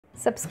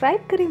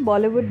Subscribe करें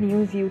Bollywood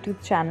news YouTube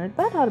channel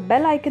पर और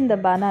बेल आइकन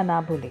दबाना ना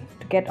भूलें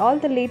to get all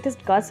the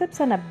latest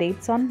gossips and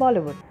updates on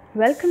Bollywood.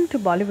 Welcome to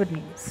Bollywood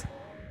news.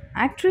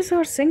 Actress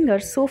और सिंगर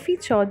सोफी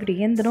चौधरी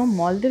इन दिनों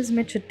मालदीव्स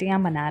में छुट्टियां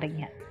मना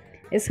रही हैं।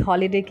 इस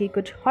हॉलिडे की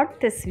कुछ हॉट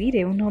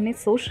तस्वीरें उन्होंने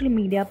सोशल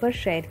मीडिया पर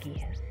शेयर की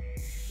हैं।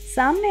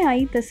 सामने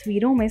आई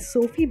तस्वीरों में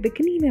सोफी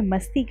बिकनी में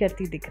मस्ती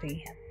करती दिख रही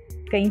है।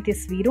 कई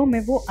तस्वीरों में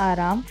वो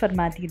आराम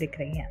फरमाती दिख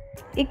रही हैं।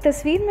 एक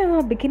तस्वीर में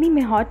वह बिकिनी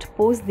में हॉट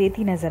पोज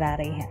देती नजर आ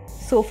रही हैं।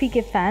 सोफी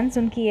के फैंस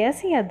उनकी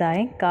ऐसी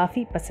अदाएं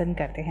काफ़ी पसंद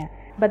करते हैं।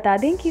 बता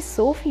दें कि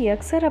सोफी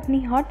अक्सर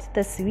अपनी हॉट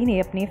तस्वीरें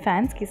अपने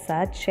फैंस के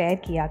साथ शेयर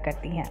किया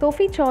करती हैं।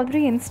 सोफी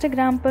चौधरी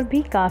इंस्टाग्राम पर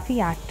भी काफ़ी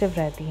एक्टिव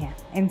रहती हैं।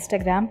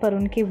 इंस्टाग्राम पर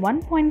उनके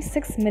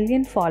 1.6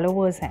 मिलियन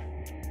फॉलोअर्स हैं।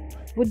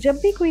 वो जब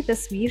भी कोई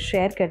तस्वीर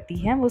शेयर करती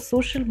हैं वो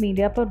सोशल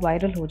मीडिया पर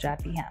वायरल हो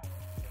जाती हैं।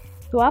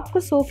 तो आपको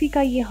सोफ़ी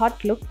का ये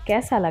हॉट लुक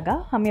कैसा लगा,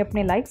 हमें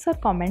अपने लाइक्स और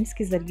कमेंट्स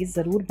के ज़रिए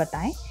ज़रूर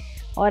बताएं।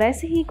 और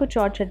ऐसे ही कुछ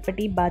और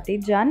चटपटी बातें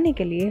जानने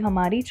के लिए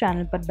हमारी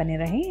चैनल पर बने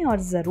रहें और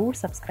ज़रूर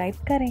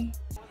सब्सक्राइब करें।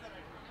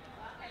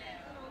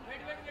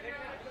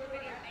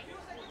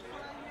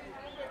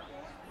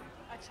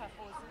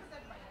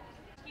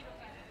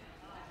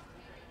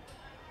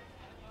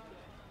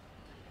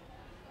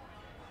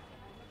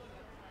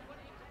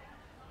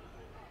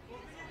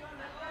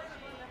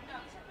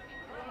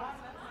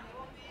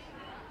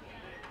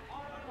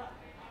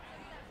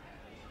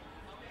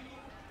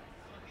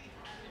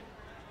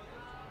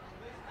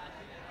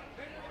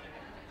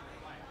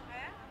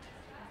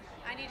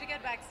 I need to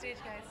get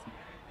backstage, guys.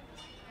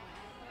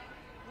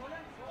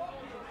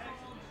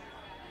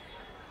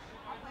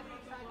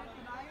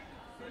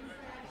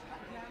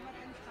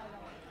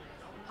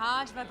 हाँ,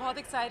 आज मैं बहुत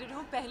एक्साइटेड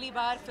हूँ। पहली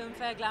बार film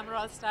fair glamour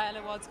all style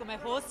awards को मैं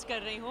होस्ट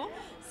कर रही हूँ।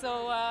 So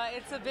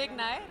it's a big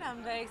night. I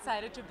am very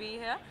excited to be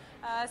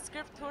here.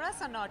 Script थोड़ा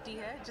सा नॉटी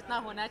है, जितना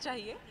होना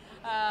चाहिए।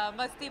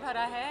 मस्ती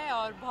भरा है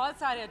और बहुत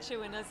सारे अच्छे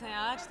विनर्स हैं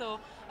आज। तो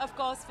ऑफ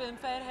कोर्स फिल्म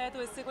फेयर है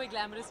तो इससे कोई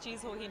ग्लैमरस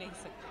चीज़ हो ही नहीं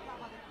सकती।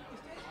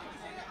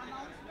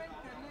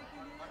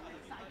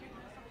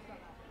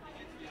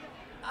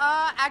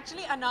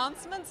 एक्चुअली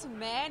अनाउंसमेंट्स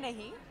मैं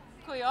नहीं,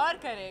 कोई और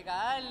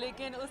करेगा,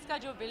 लेकिन उसका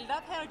जो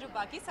बिल्डअप है और जो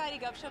बाकी सारी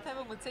गपशप है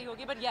वो मुझसे ही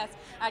होगी। But yes,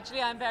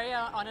 actually I am very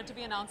honoured to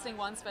be announcing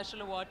one special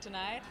award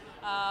tonight,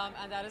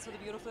 and that is for the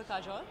beautiful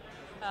Kajol,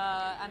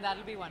 and that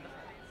will be wonderful.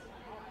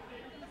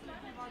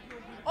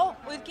 ओह,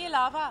 उसके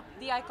अलावा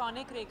the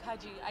iconic Rekha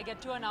ji, I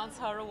get to announce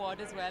her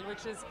award as well,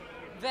 which is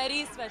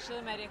very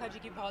special. मैं रेखा जी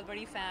की बहुत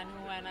बड़ी fan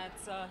हूँ and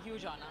it's a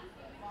huge honour.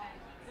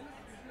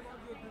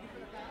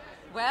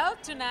 Well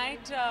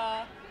tonight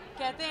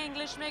कहते हैं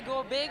English में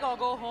गो बिग और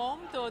गो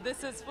होम, तो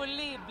this is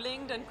fully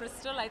ब्लिंक्ड and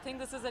crystal. I think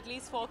this is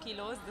at least 4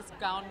 kilos this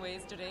gown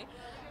veg today.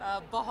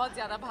 बहुत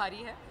ज़्यादा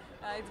भारी है।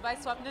 It's by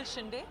Swapnil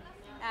Shinde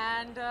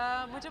and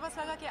मुझे बस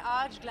लगा कि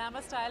आज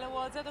ग्लैमर स्टाइल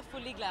अवार्ड्स है तो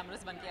फुल्ली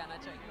ग्लैमरस बन के आना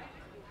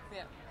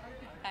चाहिए।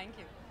 Thank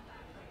you.